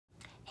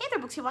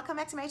Booksy, welcome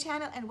back to my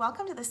channel and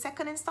welcome to the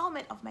second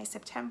installment of my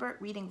September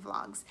reading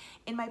vlogs.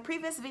 In my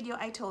previous video,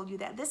 I told you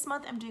that this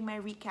month I'm doing my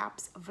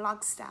recaps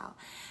vlog style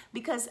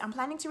because I'm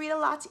planning to read a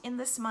lot in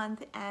this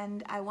month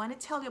and I want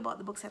to tell you about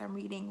the books that I'm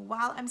reading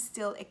while I'm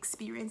still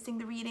experiencing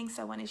the reading.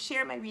 So I want to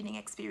share my reading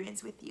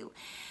experience with you.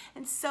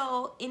 And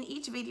so in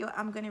each video,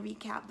 I'm going to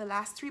recap the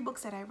last 3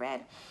 books that I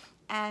read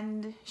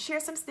and share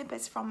some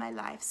snippets from my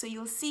life. So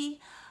you'll see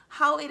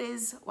how it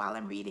is while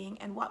I'm reading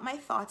and what my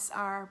thoughts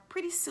are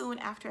pretty soon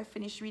after I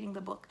finish reading the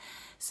book,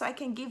 so I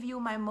can give you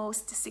my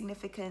most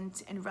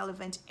significant and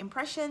relevant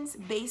impressions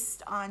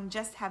based on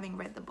just having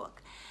read the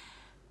book.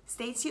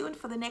 Stay tuned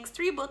for the next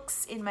 3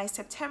 books in my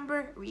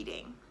September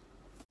reading.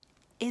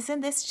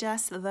 Isn't this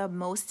just the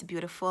most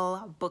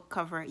beautiful book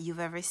cover you've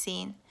ever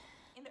seen?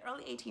 In the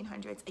early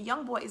 1800s, a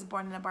young boy is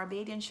born in a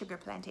Barbadian sugar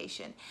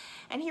plantation,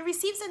 and he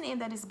receives a name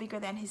that is bigger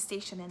than his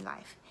station in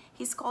life.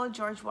 He's called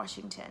George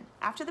Washington,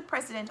 after the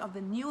president of the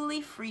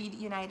newly freed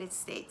United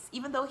States,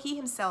 even though he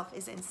himself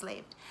is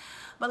enslaved.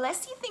 But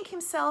lest he think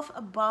himself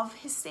above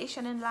his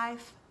station in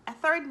life, a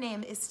third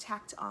name is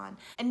tacked on,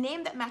 a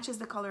name that matches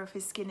the color of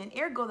his skin and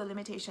ergo the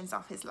limitations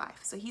of his life.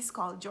 So he's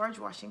called George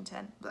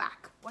Washington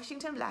Black.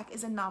 Washington Black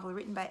is a novel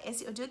written by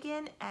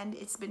Edugyan and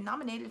it's been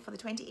nominated for the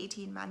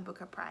 2018 Man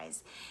Booker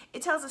Prize.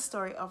 It tells a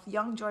story of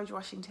young George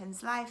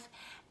Washington's life,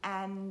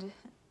 and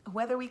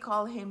whether we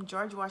call him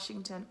George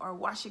Washington or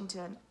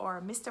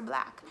Mr.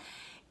 Black,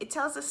 it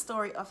tells a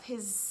story of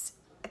his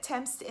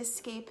attempts to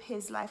escape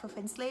his life of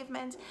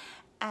enslavement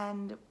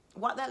and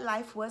what that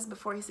life was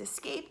before his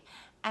escape,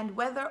 and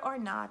whether or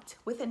not,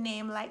 with a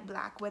name like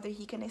Black, whether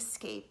he can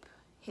escape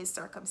his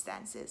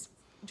circumstances.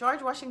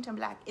 George Washington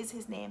Black is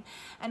his name,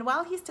 and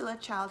while he's still a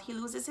child, he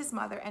loses his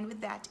mother, and with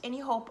that,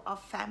 any hope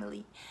of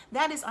family.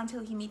 That is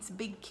until he meets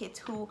Big Kit,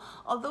 who,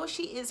 although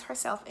she is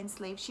herself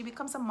enslaved, she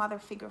becomes a mother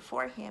figure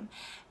for him,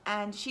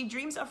 and she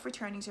dreams of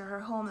returning to her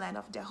homeland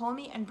of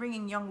Dahomey and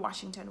bringing young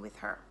Washington with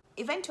her.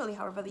 Eventually,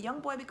 however, the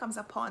young boy becomes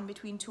a pawn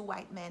between 2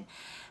 white men,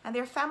 and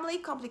their family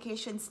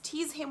complications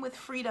tease him with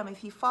freedom if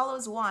he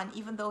follows one,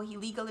 even though he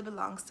legally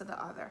belongs to the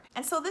other.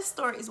 And so this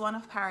story is one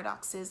of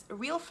paradoxes, a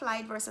real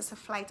flight versus a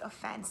flight of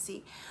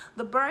fancy.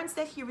 The burns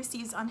that he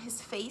receives on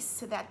his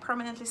face that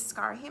permanently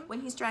scar him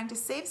when he's trying to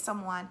save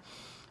someone,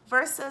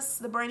 versus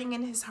the burning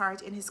in his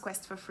heart in his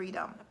quest for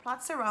freedom. The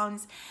plot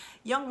surrounds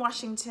young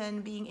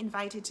Washington being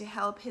invited to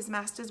help his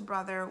master's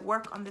brother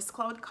work on this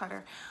cloud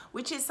cutter,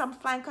 which is some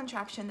flying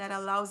contraption that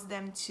allows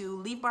them to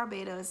leave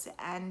Barbados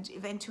and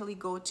eventually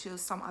go to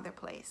some other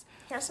place.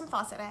 Here are some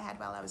thoughts that I had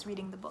while I was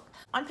reading the book.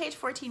 On page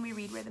 14, we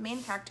read where the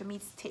main character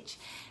meets Titch.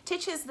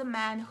 Titch is the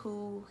man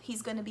who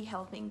he's going to be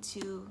helping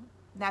to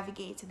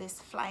navigate this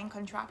flying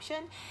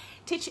contraption.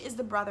 Titch is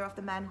the brother of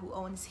the man who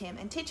owns him,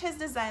 and Titch has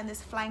designed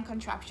this flying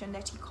contraption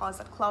that he calls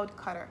a cloud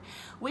cutter,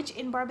 which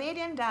in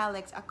Barbadian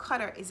dialect, a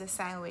cutter is a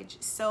sandwich.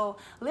 So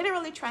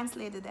literally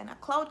translated then, a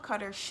cloud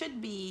cutter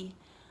should be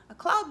a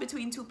cloud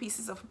between 2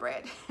 pieces of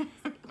bread.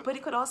 But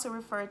it could also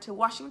refer to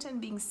Washington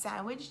being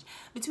sandwiched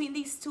between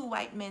these 2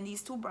 white men,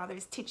 these 2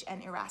 brothers, Titch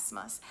and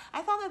Erasmus.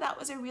 I thought that that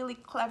was a really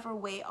clever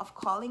way of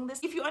calling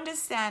this, if you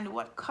understand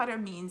what cutter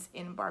means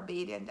in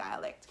Barbadian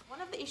dialect. One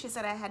of the issues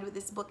that I had with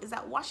this book is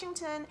that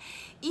Washington,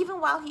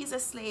 even while he's a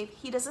slave,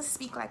 he doesn't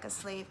speak like a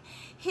slave.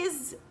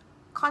 His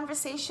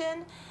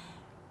conversation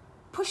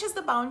pushes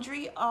the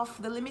boundary of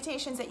the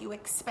limitations that you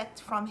expect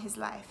from his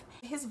life.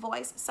 His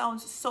voice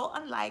sounds so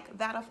unlike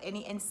that of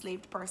any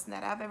enslaved person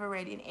that I've ever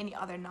read in any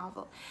other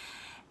novel.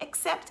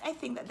 Except I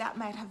think that that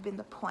might have been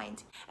the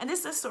point. And this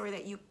is a story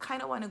that you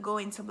kind of want to go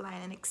into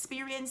blind and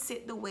experience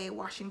it the way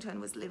Washington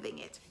was living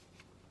it.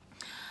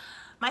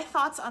 My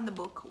thoughts on the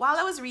book. While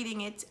I was reading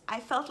it, I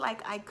felt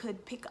like I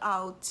could pick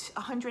out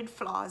 100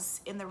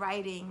 flaws in the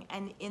writing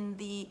and in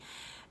the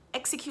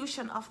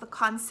execution of the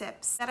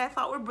concepts that I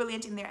thought were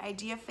brilliant in their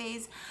idea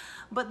phase,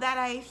 but that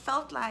I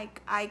felt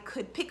like I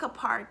could pick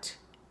apart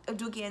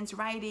Edugyan's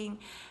writing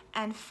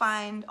and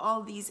find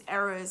all these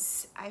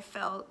errors. I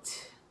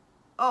felt,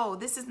 oh,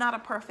 this is not a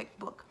perfect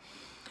book.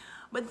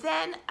 But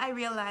then I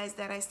realized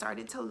that I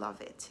started to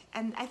love it.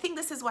 And I think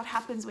this is what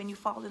happens when you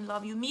fall in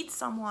love. You meet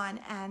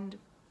someone and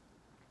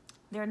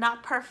they're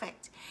not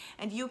perfect,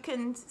 and you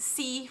can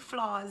see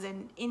flaws,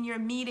 and in your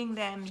meeting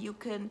them, you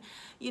can,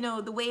 you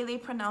know, the way they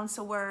pronounce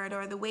a word,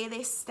 or the way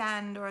they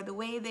stand, or the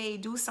way they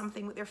do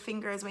something with their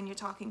fingers when you're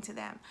talking to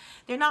them.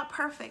 They're not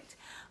perfect,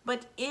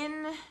 but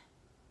in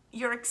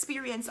your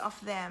experience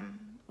of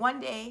them, one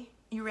day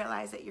you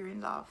realize that you're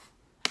in love.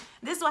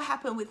 This is what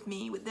happened with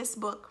me with this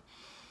book.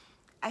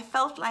 I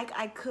felt like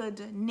I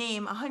could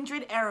name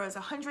 100 errors,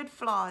 100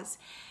 flaws,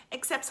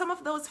 except some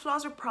of those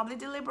flaws were probably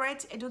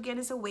deliberate. Edugyan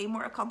is a way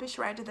more accomplished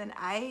writer than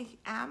I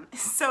am,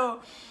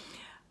 so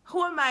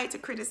who am I to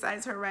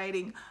criticize her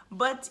writing?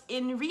 But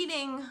in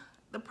reading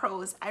the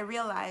prose, I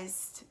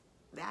realized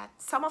that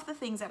some of the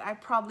things that I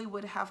probably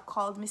would have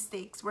called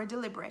mistakes were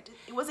deliberate.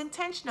 It was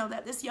intentional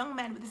that this young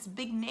man with this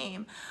big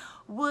name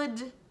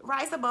would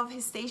rise above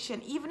his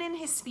station. Even in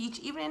his speech,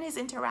 even in his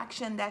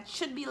interaction that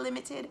should be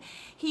limited,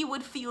 he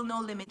would feel no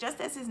limit.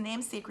 Just as his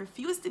namesake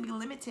refused to be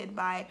limited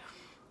by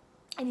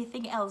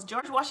anything else.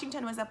 George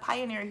Washington was a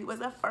pioneer. He was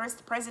the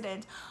first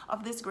president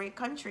of this great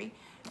country.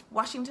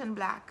 Washington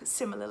Black,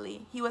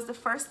 similarly, he was the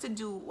first to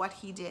do what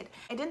he did.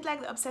 I didn't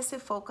like the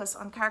obsessive focus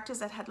on characters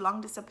that had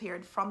long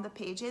disappeared from the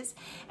pages,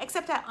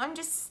 except I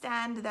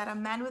understand that a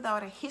man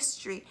without a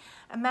history,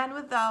 a man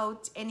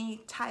without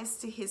any ties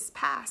to his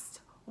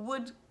past,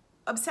 would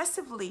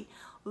obsessively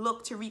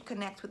look to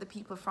reconnect with the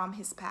people from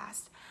his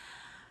past.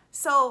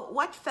 So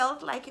what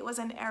felt like it was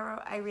an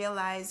error, I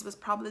realized was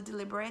probably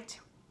deliberate.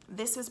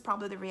 This was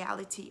probably the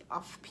reality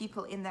of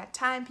people in that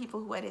time,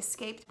 people who had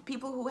escaped,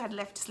 people who had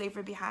left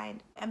slavery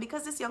behind. And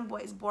because this young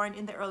boy is born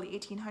in the early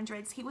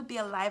 1800s, he would be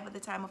alive at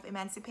the time of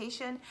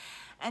emancipation.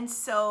 And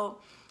so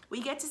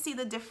we get to see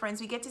the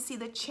difference, we get to see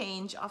the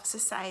change of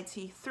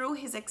society through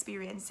his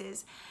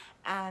experiences.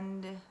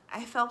 And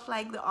I felt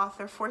like the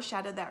author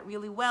foreshadowed that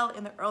really well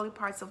in the early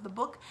parts of the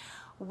book,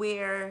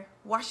 where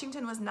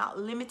Washington was not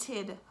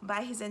limited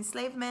by his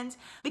enslavement,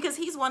 because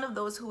he's one of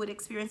those who would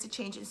experience a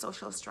change in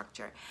social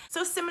structure.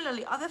 So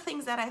similarly, other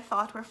things that I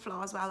thought were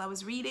flaws while I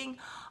was reading,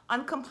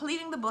 on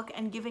completing the book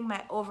and giving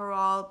my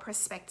overall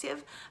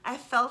perspective, I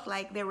felt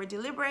like they were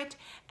deliberate,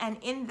 and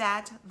in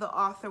that the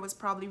author was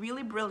probably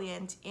really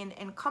brilliant in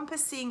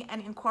encompassing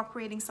and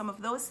incorporating some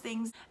of those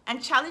things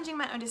and challenging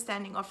my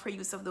understanding of her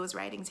use of those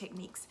writing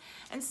techniques.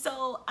 And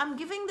so I'm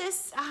giving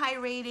this a high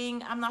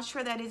rating. I'm not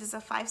sure that it is a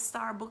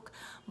 5-star book,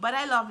 but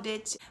I loved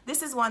it.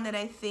 This is one that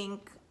I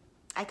think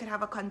I could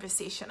have a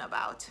conversation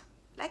about,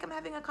 like I'm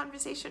having a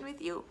conversation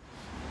with you.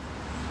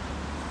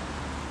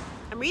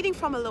 I'm reading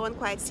From a Low and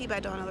Quiet Sea by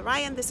Donald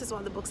Ryan. This is one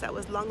of the books that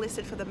was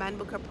longlisted for the Man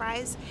Booker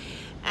Prize,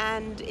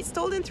 and it's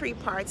told in 3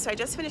 parts. So I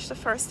just finished the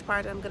first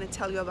part and I'm going to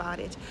tell you about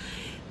it.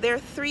 There are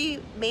 3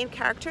 main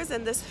characters,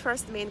 and this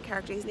first main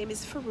character, his name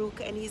is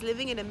Farouk, and he's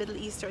living in a Middle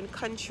Eastern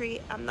country.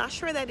 I'm not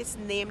sure that it's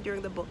named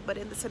during the book, but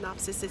in the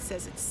synopsis it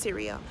says it's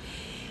Syria.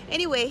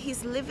 Anyway,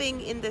 he's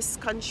living in this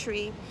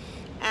country,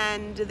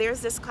 and there's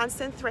this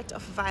constant threat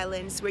of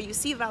violence, where you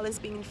see violence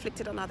being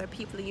inflicted on other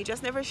people and you're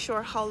just never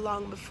sure how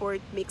long before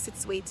it makes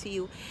its way to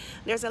you.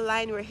 There's a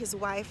line where his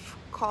wife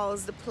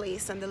calls the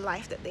place and the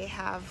life that they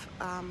have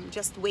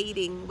just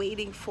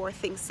waiting for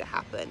things to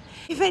happen.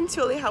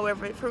 Eventually,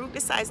 however, Farouk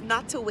decides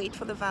not to wait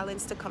for the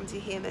violence to come to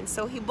him, and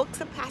so he books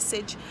a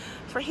passage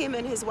for him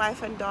and his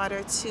wife and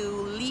daughter to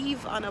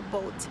leave on a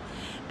boat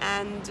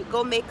and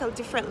go make a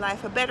different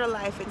life, a better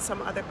life in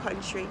some other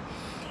country.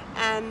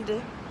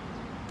 And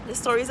the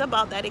story is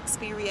about that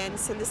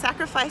experience and the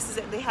sacrifices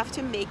that they have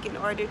to make in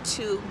order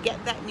to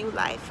get that new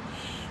life.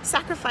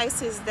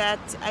 Sacrifices that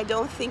I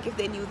don't think if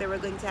they knew they were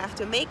going to have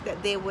to make,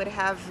 that they would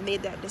have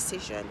made that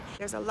decision.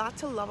 There's a lot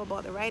to love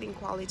about the writing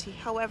quality.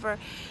 However,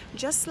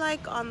 just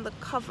like on the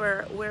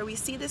cover where we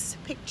see this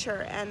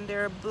picture and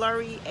there are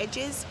blurry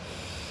edges,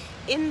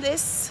 in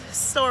this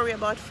story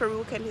about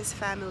Farouk and his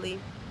family,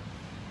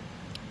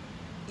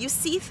 you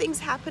see things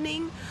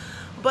happening,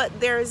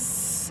 but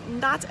there's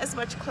not as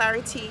much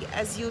clarity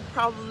as you'd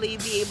probably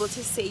be able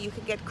to say. You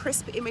can get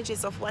crisp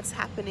images of what's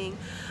happening.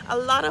 A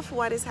lot of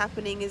what is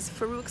happening is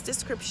Farouk's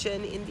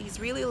description in these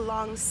really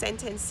long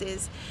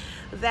sentences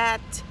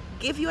that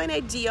give you an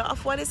idea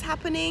of what is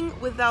happening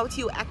without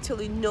you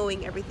actually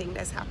knowing everything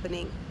that's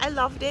happening. I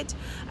loved it.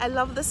 I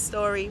love the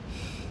story,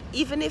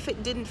 even if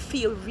it didn't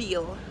feel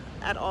real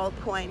at all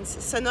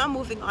points. So now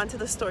moving on to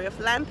the story of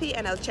Lampy,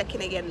 and I'll check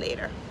in again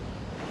later.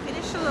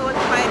 Finished A Low and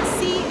Quiet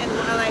Sea, and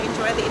while I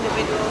enjoy the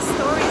individual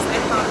stories, I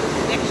found the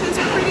connections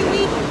were pretty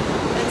weak,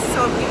 and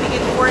so I'm giving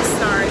it 4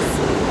 stars,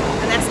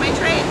 and that's my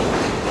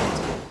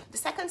trade. The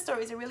second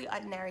story is a really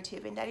odd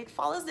narrative in that it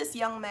follows this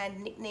young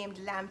man nicknamed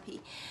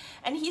Lampy,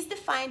 and he's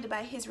defined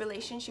by his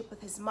relationship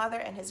with his mother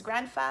and his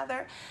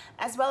grandfather,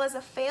 as well as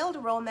a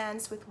failed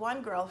romance with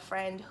one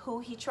girlfriend who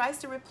he tries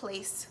to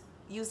replace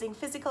using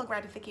physical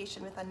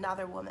gratification with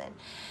another woman.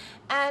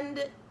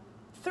 And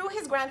through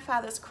his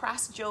grandfather's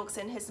crass jokes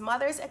and his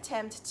mother's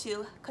attempt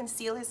to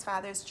conceal his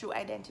father's true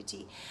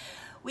identity,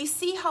 we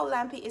see how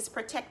Lampy is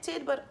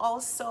protected, but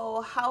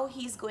also how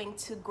he's going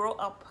to grow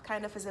up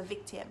kind of as a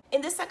victim.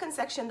 In this second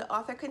section, the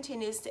author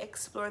continues to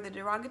explore the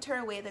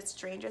derogatory way that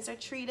strangers are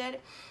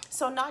treated.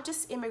 So not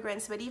just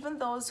immigrants, but even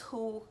those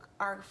who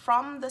are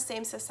from the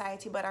same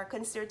society but are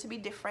considered to be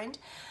different,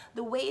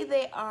 the way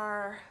they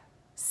are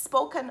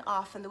spoken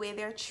of and the way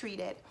they're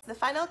treated. The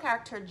final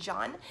character,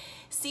 John,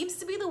 seems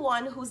to be the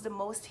one who's the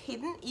most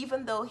hidden,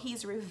 even though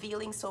he's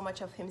revealing so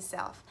much of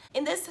himself.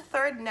 In this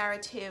third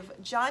narrative,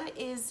 John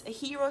is a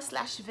hero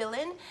slash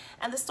villain,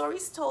 and the story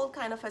is told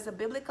kind of as a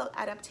biblical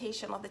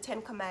adaptation of the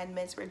 10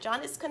 Commandments, where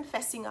John is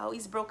confessing how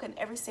he's broken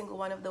every single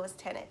one of those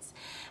tenets.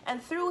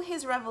 And through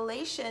his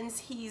revelations,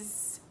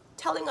 he's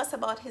telling us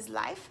about his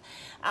life,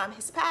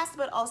 his past,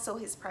 but also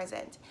his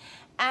present.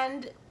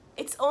 And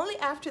it's only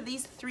after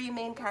these 3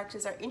 main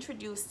characters are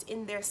introduced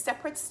in their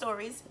separate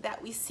stories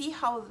that we see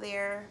how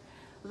their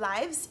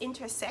lives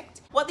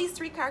intersect, what these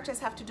 3 characters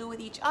have to do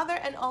with each other,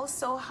 and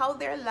also how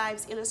their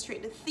lives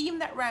illustrate the theme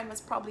that Ryan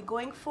was probably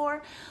going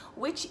for,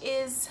 which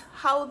is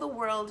how the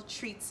world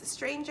treats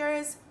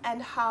strangers,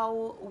 and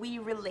how we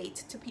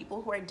relate to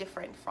people who are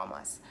different from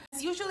us.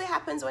 As usually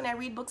happens when I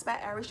read books by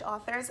Irish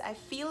authors, I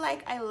feel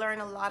like I learn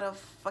a lot of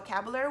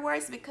vocabulary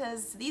words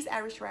because these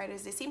Irish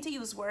writers, they seem to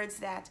use words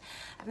that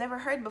I've never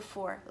heard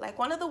before. Like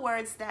one of the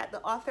words that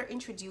the author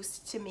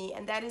introduced to me,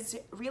 and that is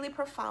really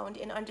profound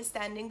in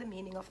understanding the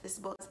meaning of this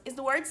book, is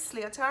the word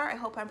sliotar. I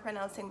hope I'm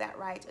pronouncing that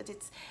right.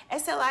 It's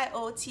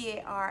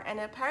S-L-I-O-T-A-R, and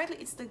apparently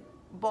it's the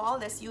ball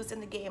that's used in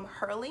the game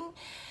hurling,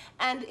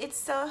 and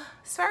it's a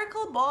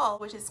spherical ball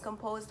which is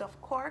composed of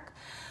cork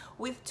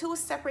with two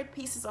separate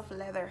pieces of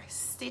leather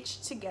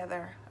stitched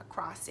together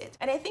across it.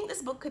 And I think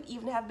this book could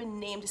even have been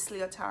named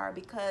Sliotar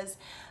because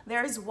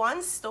there's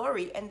one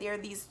story and there are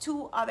these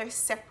two other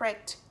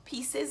separate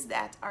pieces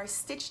that are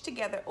stitched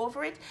together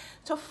over it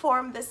to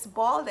form this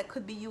ball that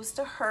could be used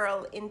to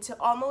hurl into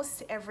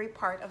almost every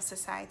part of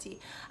society.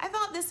 I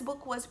thought this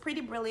book was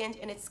pretty brilliant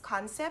in its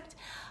concept.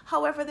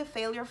 However, the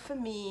failure for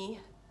me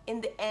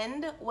in the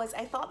end was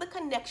I thought the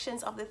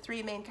connections of the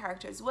three main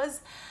characters was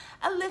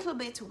a little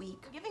bit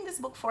weak. I'm giving this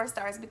book 4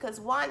 stars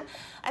because 1,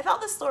 I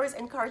thought the stories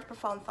encouraged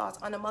profound thoughts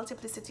on a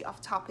multiplicity of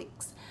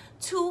topics.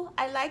 2,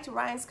 I liked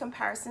Ryan's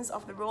comparisons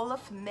of the role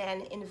of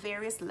men in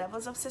various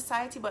levels of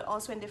society but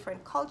also in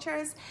different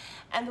cultures,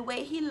 and the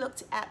way he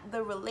looked at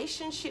the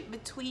relationship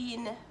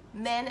between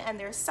men and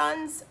their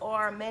sons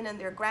or men and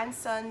their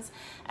grandsons,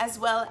 as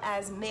well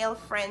as male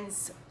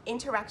friends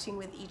interacting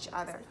with each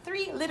other.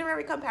 3,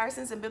 literary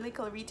comparisons and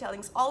biblical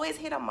retellings always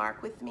hit a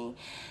mark with me,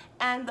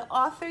 and the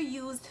author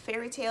used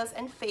fairy tales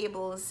and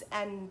fables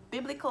and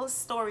biblical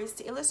stories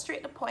to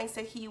illustrate the points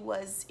that he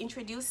was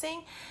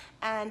introducing,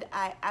 and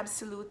I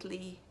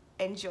absolutely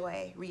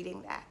enjoy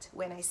reading that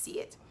when I see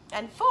it.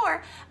 And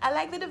 4, I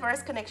like the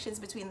diverse connections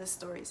between the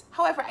stories.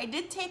 However, I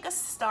did take a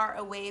star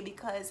away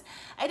because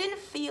I didn't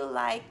feel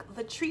like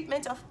the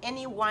treatment of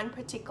any one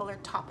particular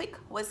topic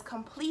was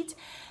complete,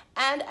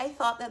 and I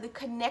thought that the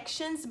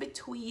connections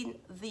between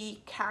the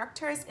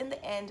characters in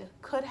the end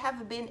could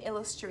have been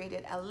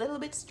illustrated a little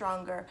bit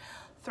stronger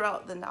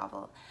throughout the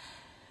novel,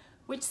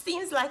 which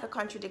seems like a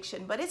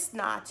contradiction, but it's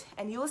not,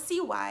 and you'll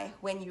see why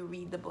when you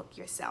read the book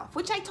yourself,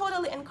 which I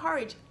totally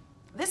encourage.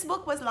 This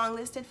book was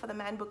longlisted for the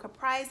Man Booker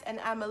Prize, and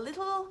I'm a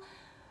little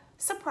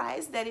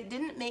surprised that it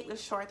didn't make the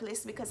short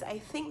list because I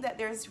think that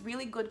there's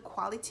really good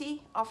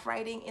quality of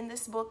writing in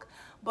this book,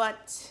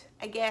 but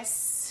I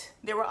guess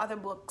there were other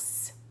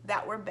books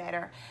that were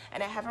better,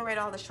 and I haven't read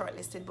all the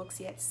shortlisted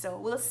books yet, so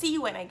we'll see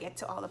when I get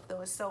to all of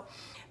those. So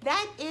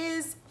that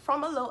is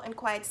From a Low and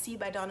Quiet Sea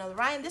by Donald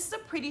Ryan. This is a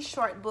pretty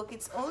short book.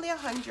 It's only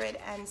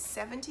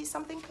 170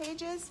 something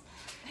pages.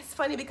 It's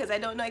funny because I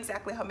don't know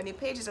exactly how many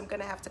pages. I'm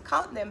gonna have to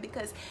count them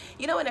because,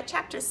 you know, when a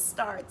chapter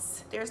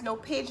starts, there's no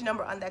page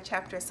number on that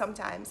chapter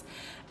sometimes,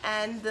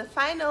 and the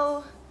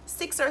final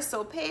 6 or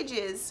so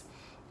pages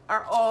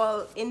are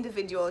all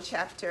individual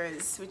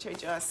chapters, which are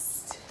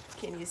just,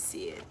 can you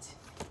see it?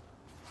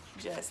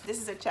 Just,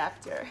 this is a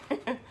chapter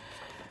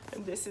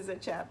and this is a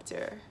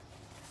chapter,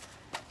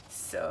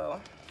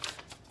 so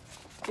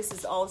this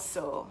is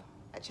also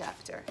a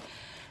chapter,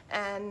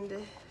 and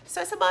so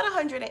it's about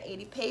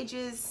 180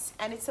 pages,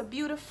 and it's a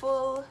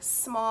beautiful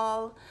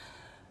small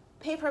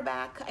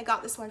paperback. I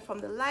got this one from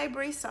the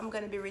library, so I'm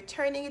going to be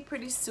returning it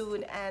pretty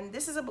soon, and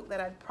this is a book that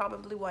I'd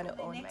probably want to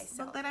own myself. The next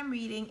book that I'm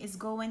reading is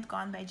Go Went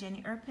Gone by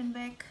Jenny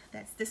Erpenbeck.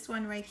 That's this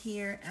one right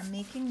here. I'm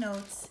making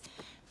notes,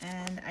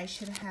 and I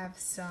should have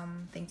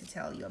something to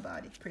tell you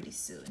about it pretty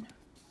soon.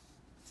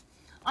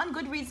 On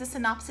Goodreads, the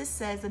synopsis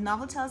says the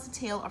novel tells the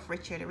tale of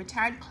Richard, a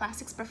retired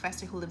classics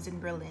professor who lives in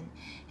Berlin.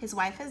 His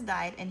wife has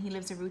died, and he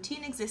lives a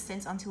routine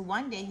existence until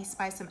one day he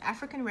spies some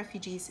African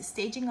refugees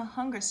staging a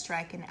hunger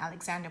strike in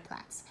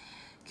Alexanderplatz.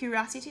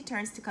 Curiosity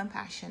turns to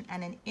compassion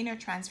and an inner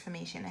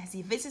transformation as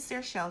he visits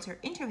their shelter,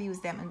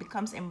 interviews them, and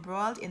becomes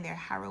embroiled in their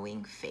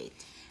harrowing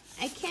fate.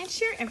 I can't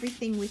share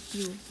everything with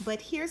you,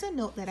 but here's a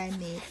note that I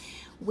made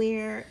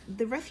where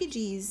the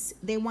refugees,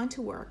 they want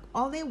to work.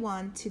 All they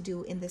want to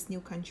do in this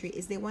new country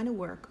is they want to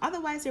work.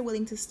 Otherwise, they're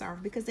willing to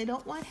starve because they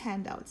don't want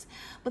handouts.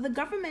 But the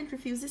government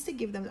refuses to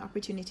give them the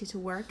opportunity to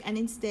work and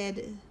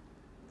instead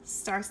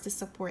starts to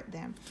support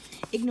them.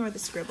 Ignore the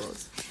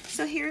scribbles.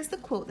 So here's the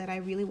quote that I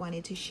really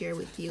wanted to share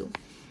with you.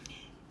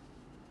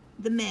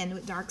 The men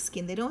with dark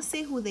skin, they don't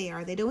say who they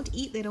are. They don't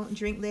eat, they don't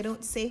drink, they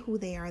don't say who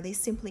they are. They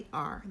simply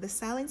are. The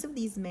silence of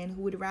these men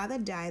who would rather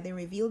die than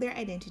reveal their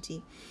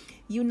identity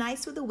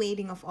unites with the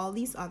waiting of all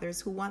these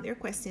others who want their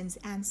questions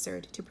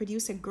answered to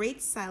produce a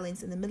great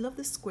silence in the middle of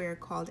the square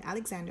called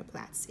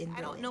Alexanderplatz in Berlin.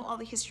 I don't know all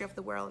the history of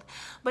the world,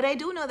 but I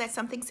do know that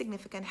something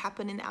significant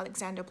happened in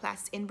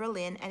Alexanderplatz in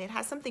Berlin, and it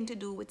has something to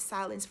do with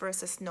silence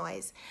versus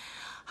noise.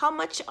 How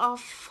much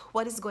of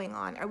what is going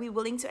on are we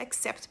willing to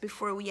accept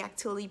before we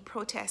actually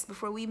protest,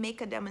 before we make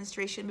a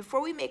demonstration,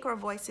 before we make our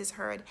voices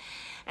heard?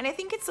 And I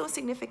think it's so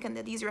significant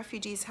that these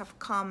refugees have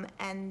come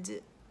and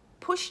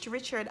pushed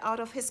Richard out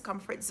of his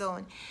comfort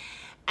zone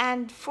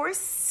and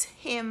force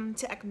him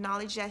to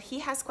acknowledge that he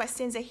has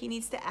questions that he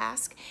needs to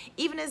ask,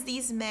 even as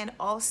these men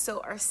also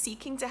are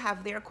seeking to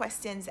have their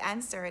questions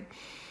answered.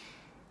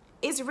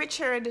 Is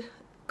Richard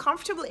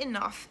comfortable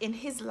enough in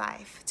his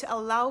life to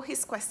allow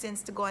his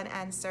questions to go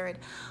unanswered,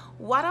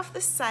 what of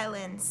the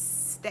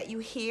silence that you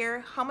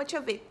hear, how much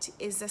of it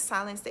is a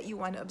silence that you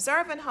want to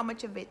observe and how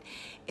much of it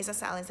is a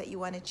silence that you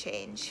want to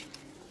change?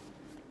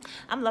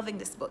 I'm loving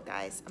this book,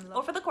 guys.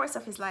 Over the course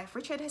of his life,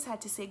 Richard has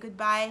had to say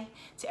goodbye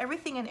to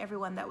everything and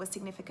everyone that was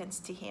significant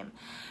to him.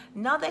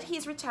 Now that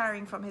he's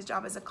retiring from his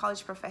job as a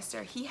college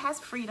professor, he has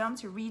freedom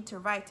to read, to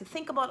write, to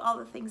think about all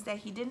the things that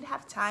he didn't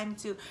have time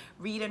to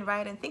read and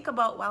write and think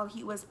about while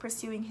he was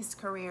pursuing his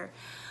career.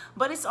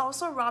 But it's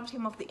also robbed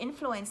him of the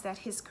influence that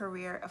his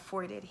career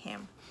afforded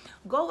him.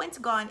 Go Went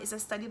Gone is a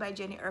study by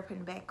Jenny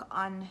Erpenbeck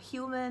on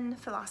human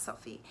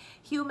philosophy,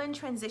 human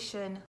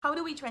transition. How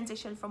do we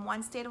transition from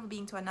one state of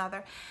being to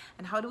another?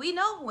 And how do we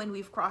know when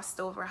we've crossed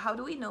over? How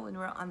do we know when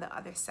we're on the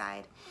other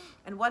side?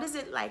 And what is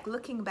it like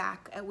looking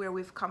back at where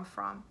we've come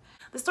from?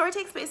 The story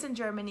takes place in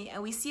Germany,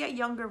 and we see a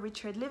younger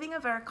Richard living a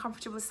very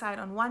comfortable side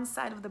on one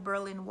side of the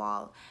Berlin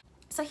Wall.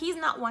 So he's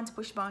not one to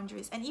push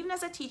boundaries. And even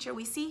as a teacher,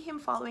 we see him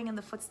following in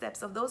the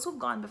footsteps of those who've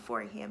gone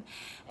before him,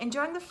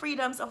 enjoying the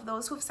freedoms of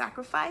those who've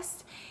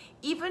sacrificed,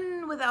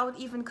 even without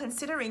even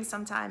considering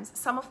sometimes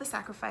some of the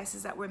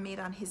sacrifices that were made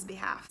on his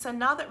behalf. So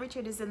now that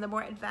Richard is in the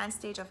more advanced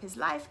stage of his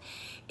life,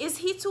 is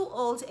he too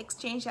old to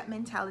exchange that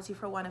mentality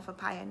for one of a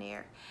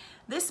pioneer?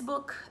 This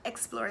book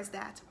explores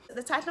that.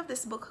 The title of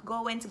this book,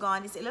 Go Went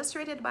Gone, is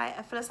illustrated by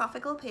a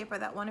philosophical paper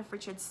that one of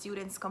Richard's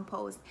students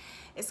composed.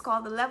 It's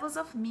called The Levels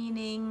of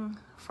Meaning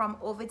from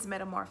Ovid's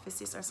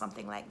Metamorphosis or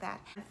something like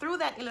that. And through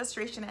that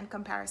illustration and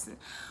comparison,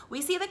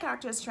 we see the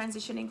characters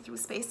transitioning through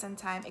space and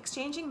time,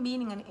 exchanging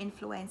meaning and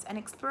influence, and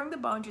exploring the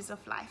boundaries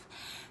of life.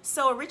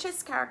 So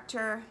Richard's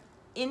character,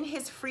 in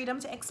his freedom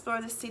to explore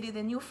the city,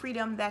 the new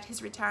freedom that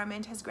his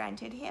retirement has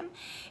granted him,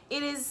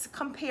 it is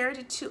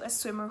compared to a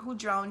swimmer who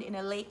drowned in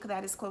a lake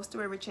that is close to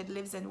where Richard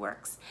lives and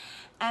works.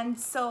 And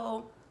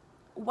so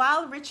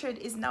while Richard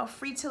is now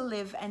free to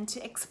live and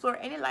to explore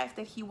any life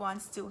that he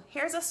wants to,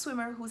 here's a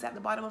swimmer who's at the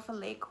bottom of a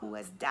lake who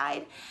has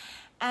died.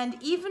 And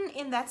even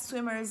in that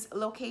swimmer's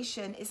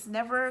location, it's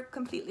never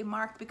completely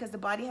marked because the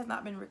body has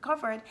not been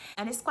recovered.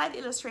 And it's quite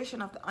an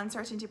illustration of the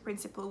uncertainty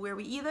principle, where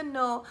we either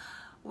know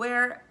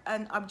where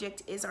an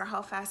object is or how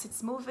fast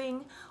it's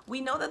moving. We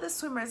know that the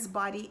swimmer's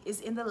body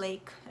is in the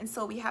lake, and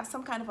so we have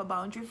some kind of a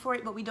boundary for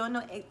it, but we don't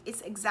know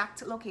its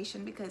exact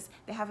location because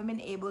they haven't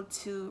been able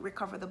to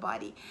recover the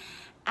body.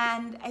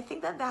 And I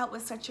think that that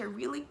was such a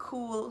really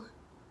cool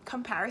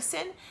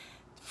comparison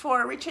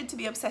for Richard to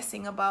be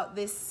obsessing about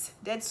this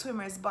dead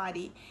swimmer's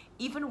body,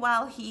 even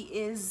while he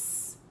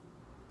is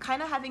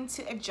kind of having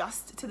to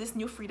adjust to this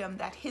new freedom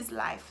that his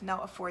life now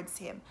affords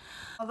him.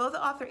 Although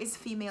the author is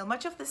female,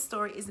 much of the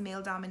story is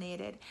male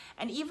dominated.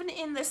 And even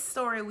in this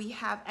story, we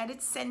have at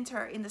its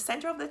center, in the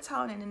center of the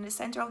town and in the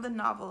center of the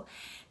novel,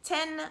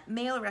 10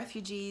 male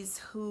refugees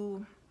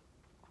who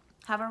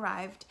have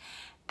arrived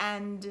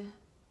and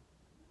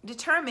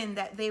determined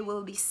that they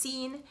will be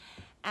seen,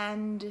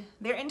 and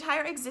their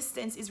entire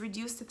existence is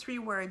reduced to 3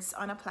 words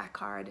on a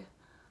placard: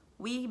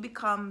 we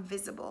become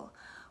visible.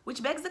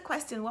 Which begs the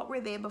question, what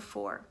were they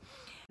before?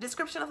 The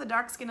description of the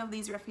dark skin of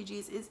these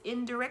refugees is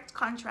in direct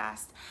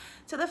contrast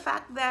to the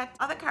fact that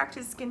other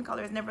characters' skin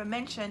color is never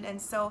mentioned,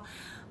 and so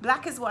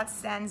black is what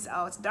stands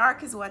out,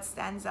 dark is what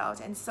stands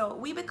out, and so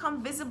we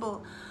become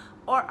visible.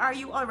 Or are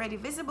you already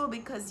visible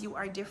because you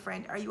are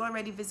different? Are you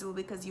already visible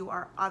because you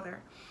are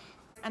other?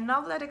 A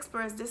novel that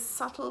explores this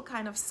subtle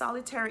kind of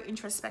solitary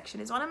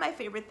introspection is one of my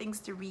favorite things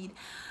to read.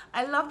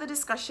 I love the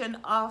discussion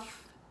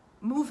of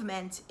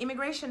movement,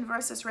 immigration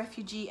versus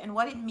refugee, and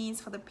what it means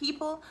for the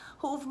people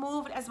who've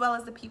moved as well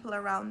as the people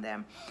around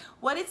them.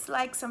 What it's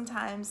like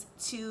sometimes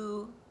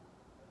to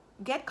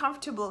get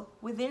comfortable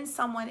within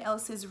someone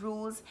else's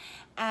rules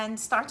and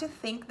start to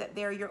think that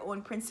they're your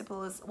own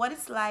principles. What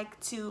it's like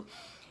to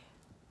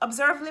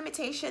observe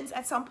limitations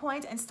at some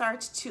point and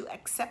start to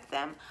accept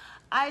them.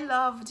 I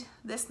loved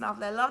this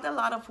novel. I loved a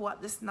lot of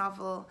what this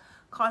novel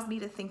caused me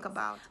to think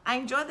about. I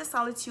enjoyed the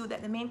solitude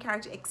that the main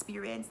character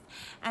experienced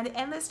and the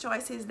endless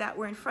choices that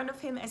were in front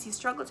of him as he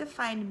struggled to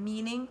find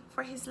meaning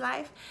for his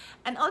life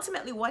and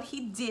ultimately what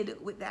he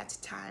did with that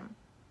time.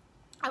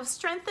 I was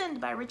strengthened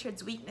by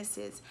Richard's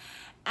weaknesses,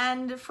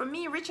 and for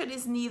me, Richard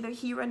is neither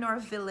hero nor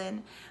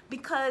villain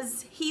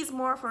because he's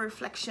more of a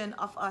reflection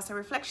of us, a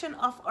reflection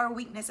of our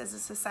weakness as a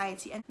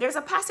society. And there's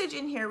a passage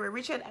in here where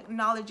Richard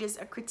acknowledges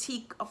a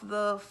critique of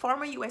the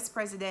former US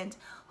president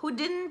who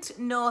didn't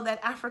know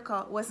that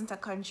Africa wasn't a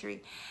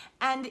country.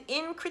 And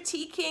in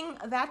critiquing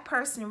that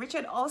person,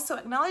 Richard also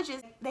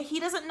acknowledges that he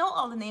doesn't know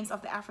all the names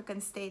of the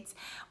African states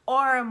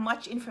or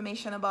much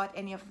information about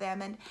any of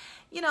them. And,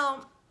 you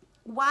know,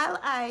 while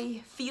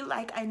I feel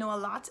like I know a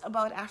lot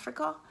about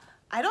Africa,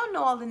 I don't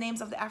know all the names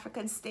of the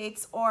African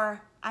states,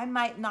 or I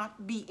might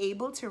not be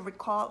able to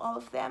recall all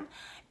of them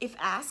if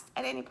asked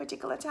at any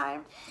particular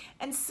time.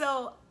 And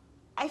so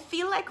I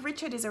feel like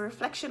Richard is a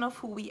reflection of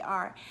who we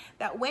are,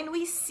 that when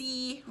we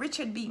see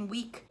Richard being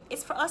weak,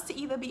 it's for us to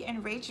either be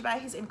enraged by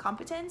his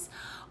incompetence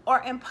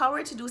or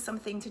empowered to do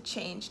something to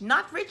change,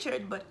 not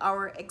Richard, but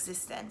our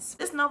existence.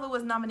 This novel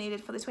was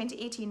nominated for the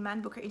 2018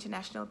 Man Booker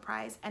International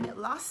Prize, and it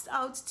lost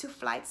out to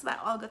Flights by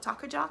Olga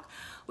Tokarczuk,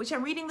 which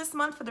I'm reading this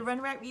month for the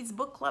Runwright Reads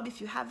Book Club.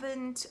 If you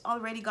haven't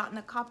already gotten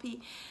a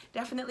copy,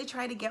 definitely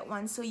try to get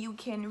one so you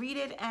can read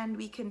it and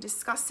we can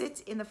discuss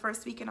it in the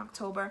first week in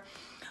October.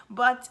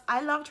 But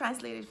I love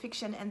translated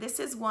fiction, and this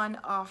is one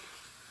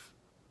of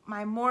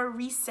my more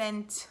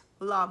recent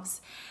loves.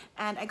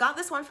 And I got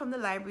this one from the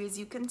library, as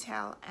you can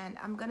tell, and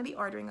I'm going to be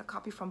ordering a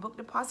copy from Book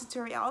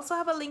Depository. I also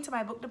have a link to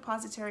my Book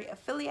Depository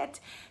affiliate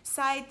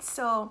site,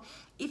 so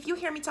if you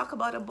hear me talk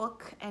about a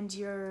book and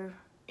you're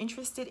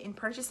interested in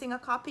purchasing a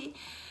copy,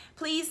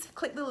 please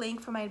click the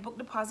link for my Book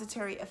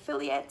Depository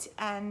affiliate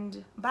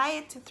and buy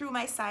it through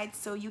my site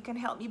so you can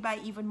help me buy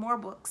even more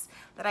books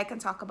that I can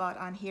talk about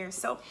on here.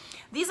 So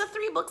these are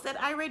 3 books that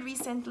I read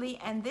recently,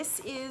 and this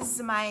is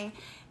my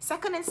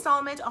second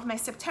installment of my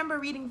September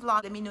reading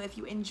vlog. Let me know if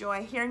you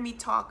enjoy hearing me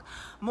talk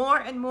more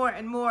and more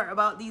and more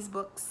about these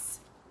books.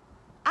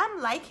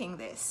 I'm liking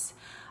this.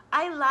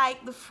 I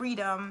like the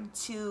freedom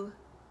to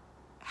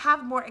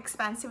have more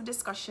expansive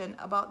discussion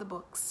about the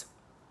books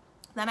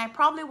than I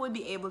probably would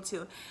be able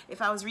to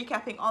if I was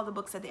recapping all the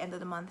books at the end of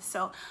the month.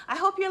 So I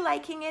hope you're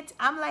liking it.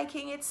 I'm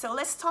liking it. So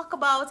let's talk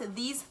about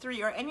these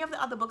 3 or any of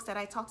the other books that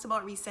I talked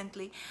about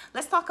recently.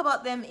 Let's talk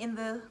about them in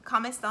the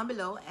comments down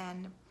below,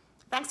 and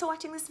thanks for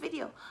watching this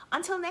video.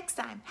 Until next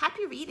time,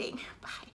 happy reading. Bye.